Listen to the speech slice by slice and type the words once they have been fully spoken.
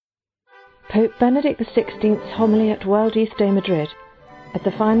Pope Benedict XVI's homily at WYD Day Madrid at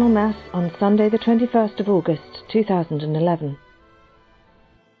the final Mass on Sunday the 21st of August 2011.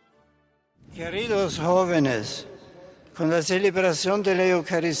 Queridos jóvenes, con la celebración de la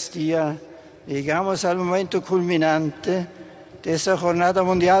Eucaristía llegamos al momento culminante de esta Jornada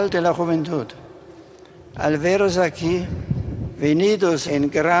Mundial de la Juventud. Al veros aquí, venidos en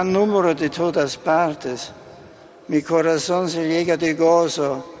gran número de todas partes, mi corazón se llega de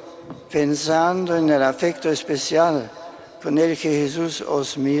gozo, pensando en el afecto especial con el que Jesús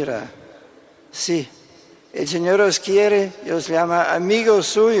os mira. Sí, el Señor os quiere y os llama amigos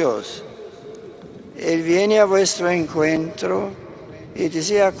suyos. Él viene a vuestro encuentro y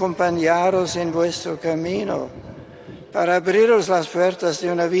desea acompañaros en vuestro camino para abriros las puertas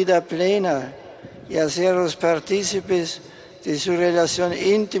de una vida plena y haceros partícipes de su relación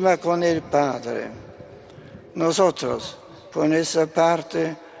íntima con el Padre. Nosotros, por nuestra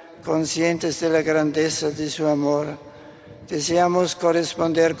parte, conscientes de la grandeza de su amor, deseamos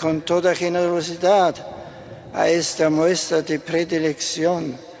corresponder con toda generosidad a esta muestra de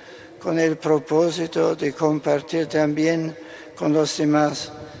predilección, con el propósito de compartir también con los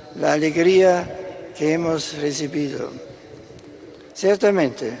demás la alegría que hemos recibido.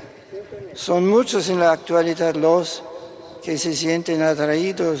 Ciertamente, son muchos en la actualidad los que se sienten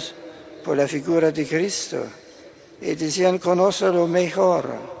atraídos por la figura de Cristo y desean conocerlo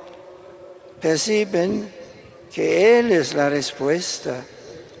mejor. Perciben que Él es la respuesta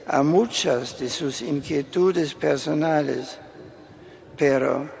a muchas de sus inquietudes personales.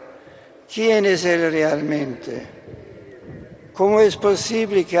 Pero, ¿quién es Él realmente? ¿Cómo es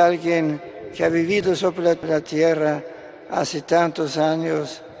posible que alguien que ha vivido sobre la tierra hace tantos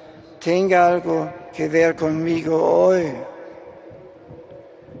años tenga algo que ver conmigo hoy?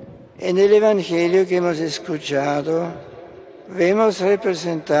 En el Evangelio que hemos escuchado, vemos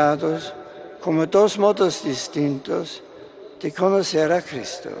representados como dos modos distintos de conocer a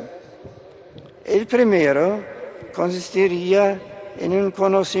Cristo. El primero consistiría en un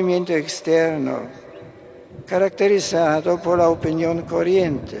conocimiento externo, caracterizado por la opinión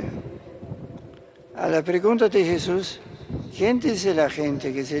corriente. A la pregunta de Jesús, ¿quién dice la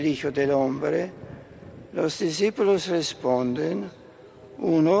gente que es el Hijo del Hombre?, los discípulos responden,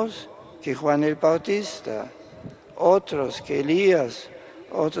 unos que Juan el Bautista, otros que Elías,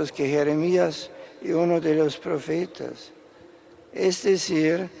 otros que Jeremías y uno de los profetas. Es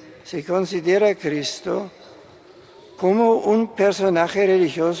decir, se considera a Cristo como un personaje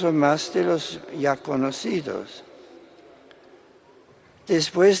religioso más de los ya conocidos.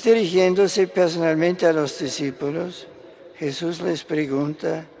 Después, dirigiéndose personalmente a los discípulos, Jesús les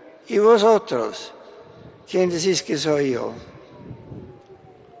pregunta, ¿y vosotros? ¿Quién decís que soy yo?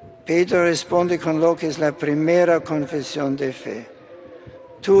 Pedro responde con lo que es la primera confesión de fe.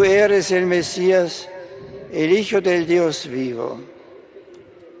 Tú eres el Mesías, el Hijo del Dios vivo.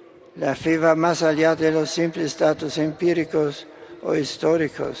 La fe va más allá de los simples datos empíricos o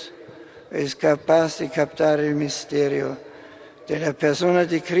históricos. Es capaz de captar el misterio de la persona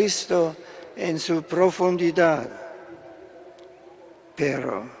de Cristo en su profundidad.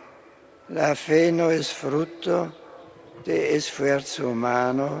 Pero la fe no es fruto de esfuerzo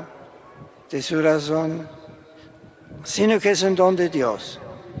humano, de su razón, sino que es un don de Dios.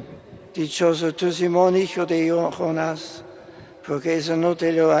 Dichoso tú, Simón, hijo de Jonás, porque eso no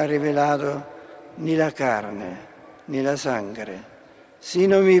te lo ha revelado ni la carne, ni la sangre,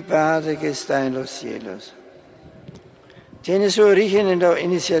 sino mi Padre que está en los cielos. Tiene su origen en la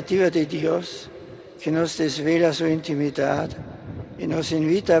iniciativa de Dios, que nos desvela su intimidad y nos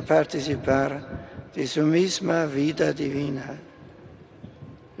invita a participar de su misma vida divina.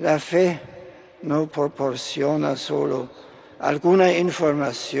 La fe no proporciona solo alguna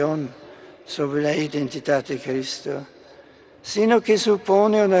información sobre la identidad de Cristo, sino que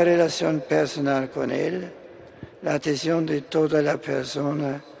supone una relación personal con Él, la adhesión de toda la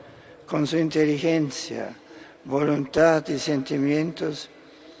persona con su inteligencia, voluntad y sentimientos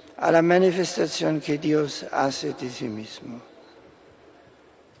a la manifestación que Dios hace de sí mismo.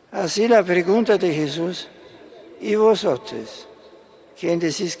 Así la pregunta de Jesús, ¿y vosotros? ¿Quién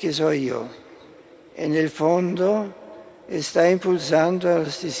decís que soy yo? En el fondo está impulsando a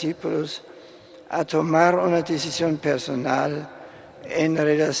los discípulos a tomar una decisión personal en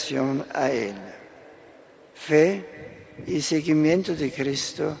relación a Él. Fe y seguimiento de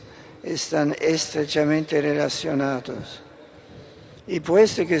Cristo están estrechamente relacionados. Y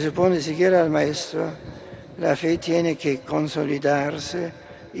puesto que supone seguir al Maestro, la fe tiene que consolidarse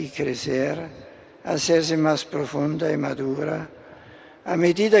y crecer, hacerse más profunda y madura, a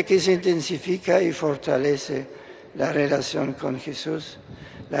medida que se intensifica y fortalece la relación con Jesús,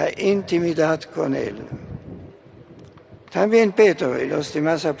 la intimidad con Él. También Pedro y los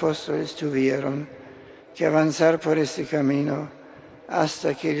demás apóstoles tuvieron que avanzar por este camino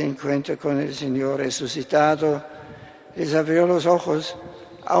hasta que el encuentro con el Señor resucitado les abrió los ojos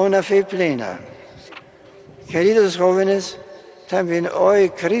a una fe plena. Queridos jóvenes, también hoy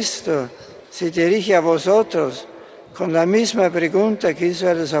Cristo se dirige a vosotros con la misma pregunta que hizo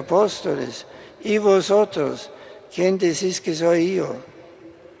a los apóstoles. ¿Y vosotros, quién decís que soy yo?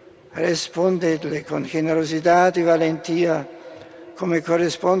 Respondedle con generosidad y valentía, como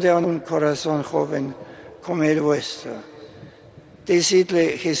corresponde a un corazón joven como el vuestro.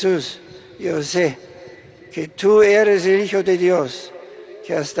 Decidle, Jesús, yo sé que tú eres el Hijo de Dios,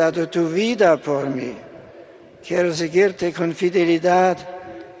 que has dado tu vida por mí. Quiero seguirte con fidelidad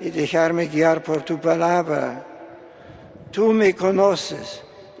y dejarme guiar por tu palabra. Tú me conoces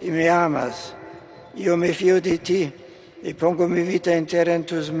y me amas. Yo me fío de ti y pongo mi vida entera en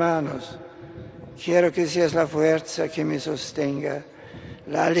tus manos. Quiero que seas la fuerza que me sostenga,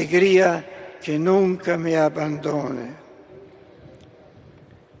 la alegría que nunca me abandone.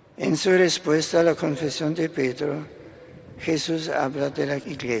 En su respuesta a la confesión de Pedro, Jesús habla de la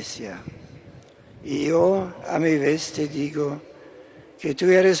Iglesia. Y yo, a mi vez, te digo que tú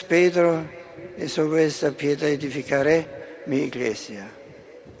eres Pedro y sobre esta piedra edificaré mi Iglesia.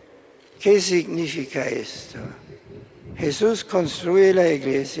 ¿Qué significa esto? Jesús construye la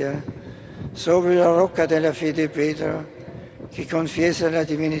Iglesia sobre la roca de la fe de Pedro, que confiesa la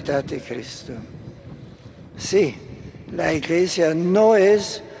divinidad de Cristo. Sí, la Iglesia no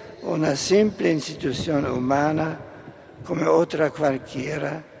es una simple institución humana como otra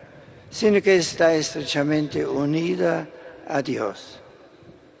cualquiera, sino que está estrechamente unida a Dios.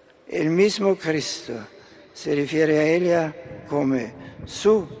 El mismo Cristo se refiere a ella como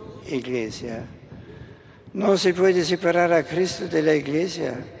su Iglesia. No se puede separar a Cristo de la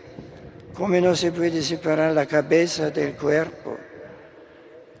Iglesia, como no se puede separar la cabeza del cuerpo.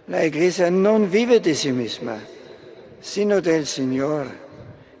 La Iglesia no vive de sí misma, sino del Señor.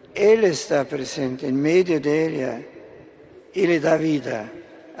 Él está presente en medio de ella y le da vida,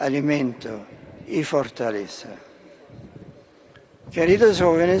 alimento y fortaleza. Queridos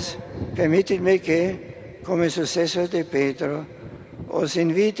jóvenes, permítidme que, como sucesor de Pedro, os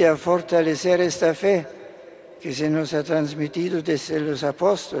invite a fortalecer esta fe que se nos ha transmitido desde los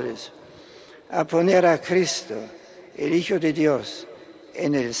apóstoles, a poner a Cristo, el Hijo de Dios,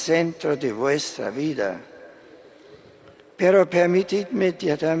 en el centro de vuestra vida. Pero permitidme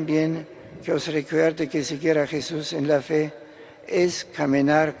también que os recuerde que seguir a Jesús en la fe es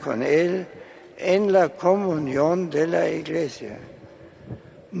caminar con Él en la comunión de la Iglesia.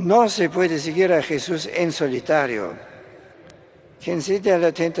 No se puede seguir a Jesús en solitario. Quien cede a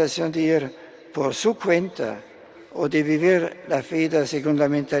la tentación de ir por su cuenta o de vivir la fe según la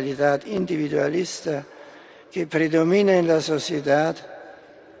mentalidad individualista que predomina en la sociedad,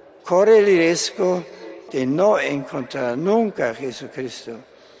 corre el riesgo de no encontrar nunca a Jesucristo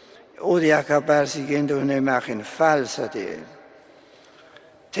o de acabar siguiendo una imagen falsa de Él.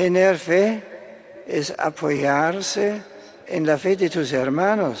 Tener fe es apoyarse en la fe de tus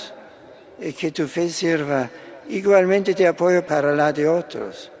hermanos y que tu fe sirva igualmente de apoyo para la de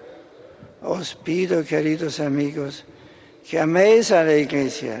otros. Os pido, queridos amigos, que améis a la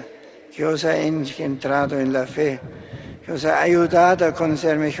Iglesia, que os ha engendrado en la fe, que os ha ayudado a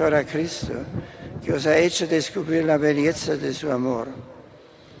conocer mejor a Cristo, que os ha hecho descubrir la belleza de su amor.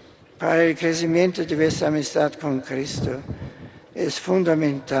 Para el crecimiento de vuestra amistad con Cristo es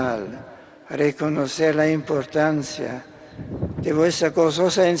fundamental reconocer la importancia de vuestra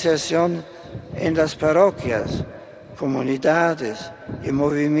gozosa inserción en las parroquias, comunidades y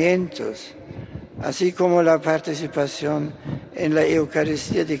movimientos, así como la participación en la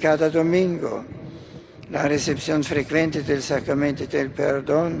Eucaristía de cada domingo, la recepción frecuente del sacramento del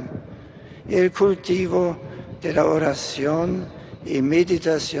perdón y el cultivo de la oración y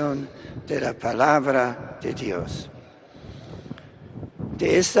meditación de la palabra de Dios.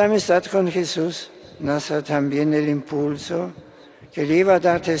 De esta amistad con Jesús nace también el impulso que lleva a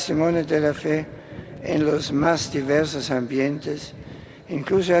dar testimonio de la fe en los más diversos ambientes,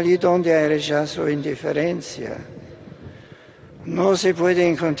 incluso allí donde hay rechazo o indiferencia. No se puede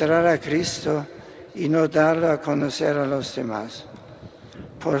encontrar a Cristo y no darlo a conocer a los demás.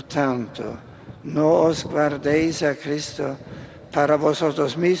 Por tanto, no os guardéis a Cristo para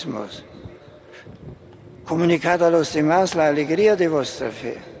vosotros mismos. Comunicad a los demás la alegría de vuestra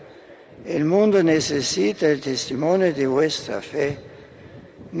fe. El mundo necesita el testimonio de vuestra fe.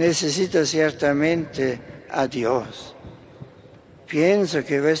 Necesita ciertamente a Dios. Pienso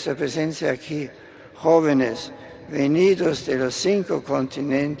que vuestra presencia aquí, jóvenes, venidos de los 5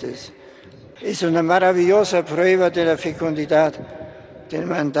 continentes. Es una maravillosa prueba de la fecundidad del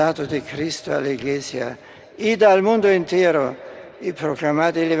mandato de Cristo a la Iglesia. Id al mundo entero y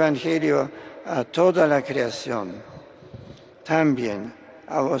proclamad el Evangelio a toda la creación. También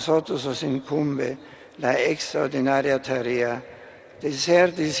a vosotros os incumbe la extraordinaria tarea de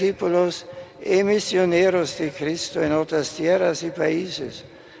ser discípulos y misioneros de Cristo en otras tierras y países,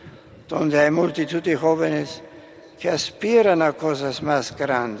 donde hay multitud de jóvenes que aspiran a cosas más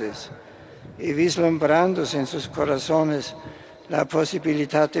grandes y vislumbrándose en sus corazones la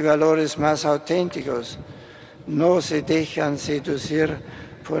posibilidad de valores más auténticos, no se dejan seducir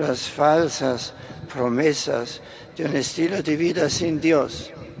por las falsas promesas de un estilo de vida sin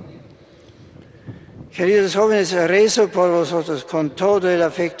Dios. Queridos jóvenes, rezo por vosotros con todo el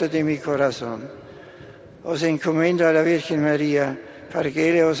afecto de mi corazón. Os encomiendo a la Virgen María para que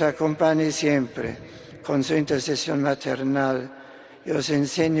ella os acompañe siempre con su intercesión maternal y os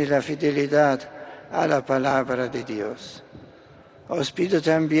enseñe la fidelidad a la palabra de Dios. Os pido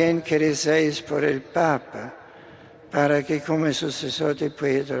también que recéis por el Papa, para que como sucesor de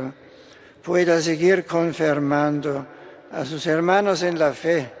Pedro pueda seguir confirmando a sus hermanos en la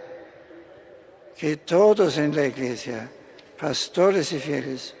fe, que todos en la Iglesia, pastores y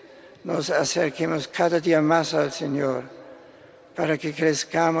fieles, nos acerquemos cada día más al Señor, para que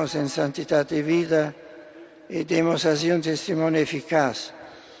crezcamos en santidad de vida y demos así un testimonio eficaz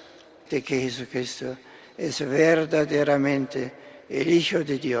de que Jesucristo es verdaderamente el Hijo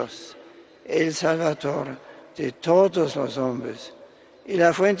de Dios, el Salvador de todos los hombres y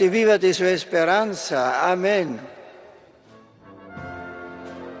la fuente viva de su esperanza. Amén.